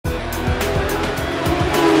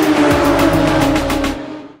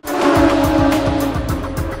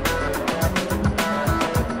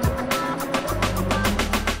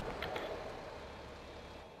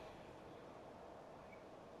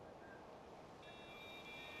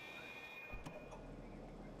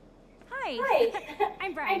Hi.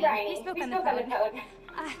 I'm Bryony. We spoke on the phone.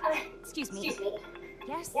 Excuse me. Excuse me.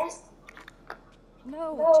 Yes? Yes?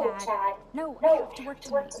 No, Chad. Chad. No, I No, have to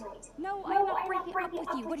work tonight. No, I'm not breaking up with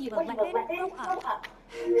you. What are you, 11? Grow up.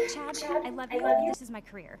 Chad, I love you, but this is my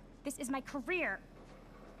career. This is my career.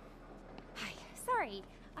 Hi. Sorry.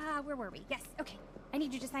 Where were we? Yes, okay. I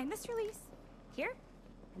need you to sign this release here,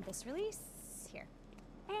 and this release here,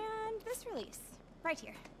 and this release right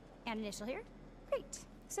here, and initial here. Great.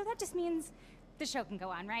 So that just means the show can go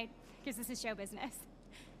on, right? Because this is show business.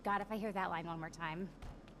 God, if I hear that line one more time.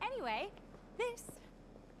 Anyway, this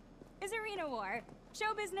is Arena War.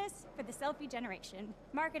 Show business for the selfie generation.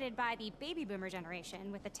 Marketed by the baby boomer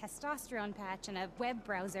generation with a testosterone patch and a web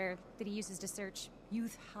browser that he uses to search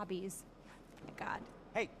youth hobbies. My God.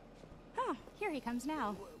 Hey. Oh, here he comes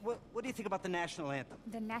now. What do you think about the national anthem?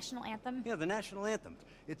 The national anthem? Yeah, the national anthem.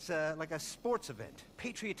 It's like a sports event.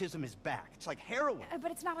 Patriotism is back. It's like heroin.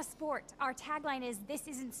 But it's not a sport. Our tagline is, this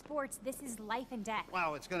isn't sports, this is life and death.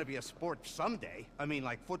 Well, it's gonna be a sport someday. I mean,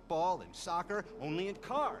 like football and soccer, only in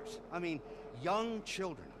cars. I mean, young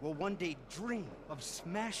children will one day dream of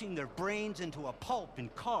smashing their brains into a pulp in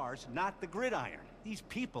cars, not the gridiron. These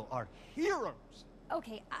people are heroes.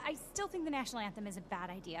 Okay, I still think the national anthem is a bad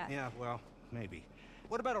idea. Yeah, well, maybe.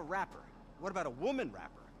 What about a rapper? What about a woman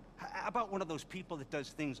rapper? How about one of those people that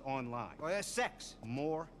does things online? Well, sex.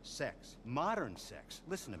 More sex. Modern sex.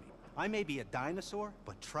 Listen to me. I may be a dinosaur,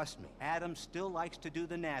 but trust me, Adam still likes to do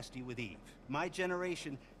the nasty with Eve. My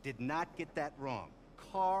generation did not get that wrong.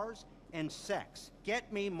 Cars and sex.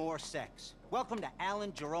 Get me more sex. Welcome to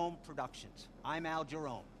Alan Jerome Productions. I'm Al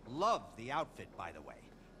Jerome. Love the outfit, by the way.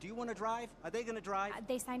 Do you want to drive? Are they going to drive?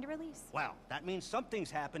 They signed a release. Well, that means something's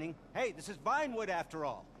happening. Hey, this is Vinewood after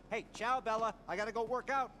all. Hey, ciao, Bella. I gotta go work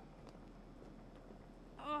out.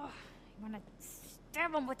 Oh, I want to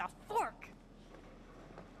stab him with a fork.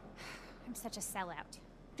 I'm such a sellout.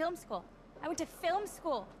 Film school. I went to film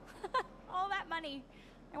school. All that money.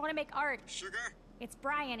 I want to make art. Sugar? It's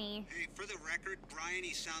Bryony. Hey, for the record,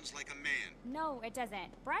 Bryony sounds like a man. No, it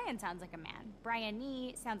doesn't. Brian sounds like a man.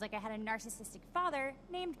 Bryony sounds like I had a narcissistic father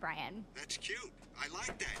named Brian. That's cute. I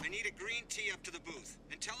like that. I need a green tea up to the booth.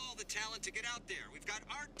 And tell all the talent to get out there. We've got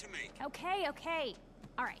art to make. Okay.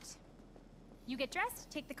 All right. You get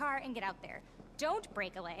dressed, take the car, and get out there. Don't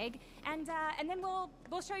break a leg, and then we'll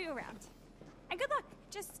show you around. And good luck.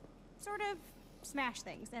 Just sort of smash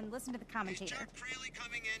things and listen to the commentator. Is Chuck Crayley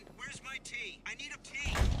coming in? Where's my tea? I need a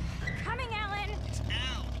tea. Coming, Alan. It's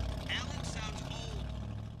Al. Alan sounds old.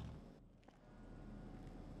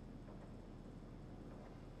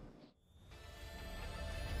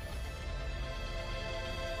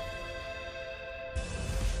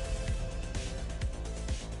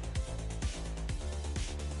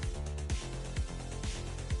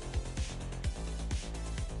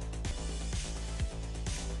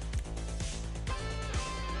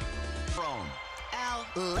 Al,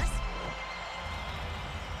 let's...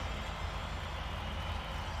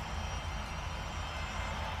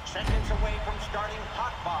 Seconds away from starting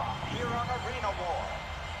Hot Bomb here on Arena War.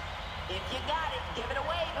 If you got it, give it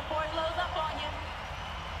away before it blows up on you.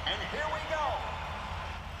 And here we go.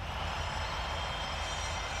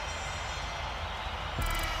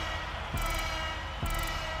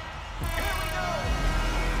 Here we go.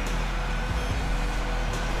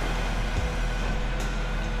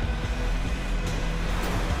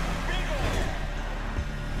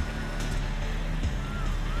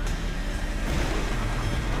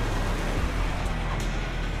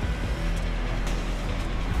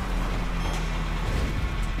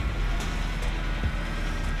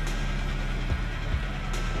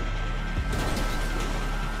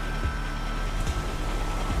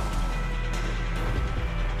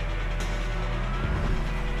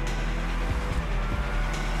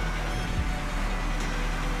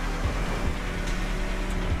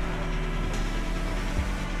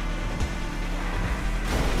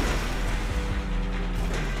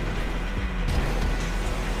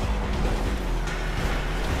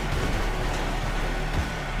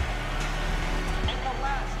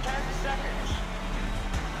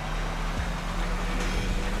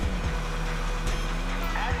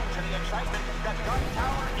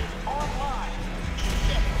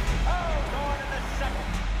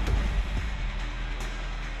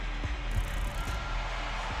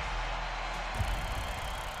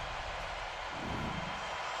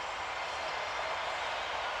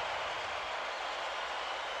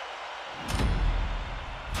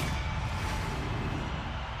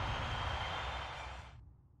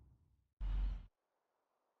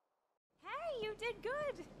 You did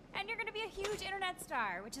good. And you're gonna be a huge internet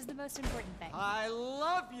star, which is the most important thing. I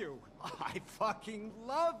love you. I fucking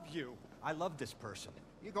love you. I love this person.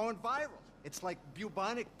 You're going viral. It's like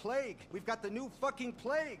bubonic plague. We've got the new fucking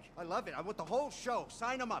plague. I love it. I want the whole show.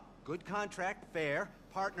 Sign them up. Good contract, fair,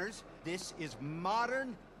 partners. This is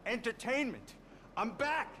modern entertainment. I'm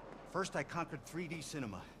back. First I conquered 3D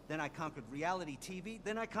cinema. Then I conquered reality TV.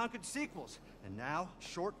 Then I conquered sequels. And now,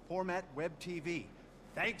 short format web TV.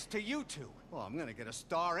 Thanks to you two. Well, I'm gonna get a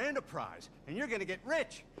star and a prize. And you're gonna get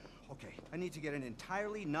rich. Okay, I need to get an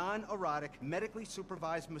entirely non-erotic, medically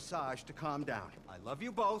supervised massage to calm down. I love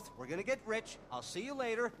you both. We're gonna get rich. I'll see you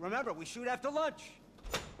later. Remember, we shoot after lunch.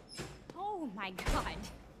 Oh my god.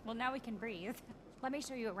 Well, now we can breathe. Let me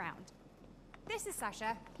show you around. This is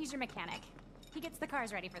Sasha. He's your mechanic. He gets the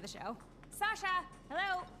cars ready for the show. Sasha!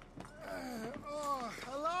 Hello!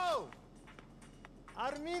 Hello!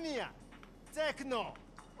 Armenia! Techno!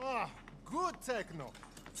 Oh, good techno!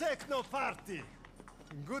 Techno party!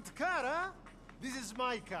 Good car, huh? This is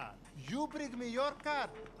my car. You bring me your car,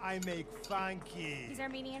 I make funky. He's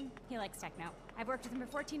Armenian. He likes techno. I've worked with him for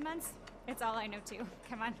 14 months. It's all I know too.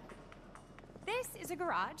 Come on. This is a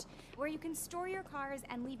garage where you can store your cars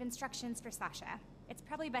and leave instructions for Sasha. It's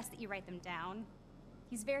probably best that you write them down.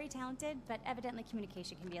 He's very talented, but evidently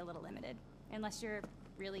communication can be a little limited. Unless you're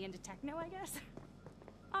really into techno, I guess.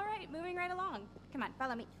 All right, moving right along. Come on,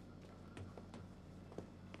 follow me.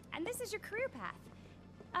 And this is your career path.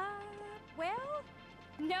 Well,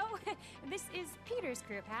 no, this is Peter's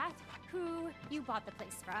career path, who you bought the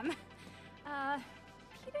place from.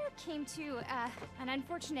 Peter came to, an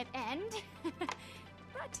unfortunate end,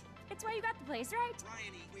 but it's why you got the place, right?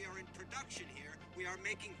 Bryony, we are in production here. We are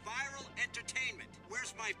making viral entertainment.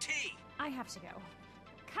 Where's my tea? I have to go.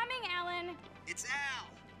 Coming, Alan! It's Al.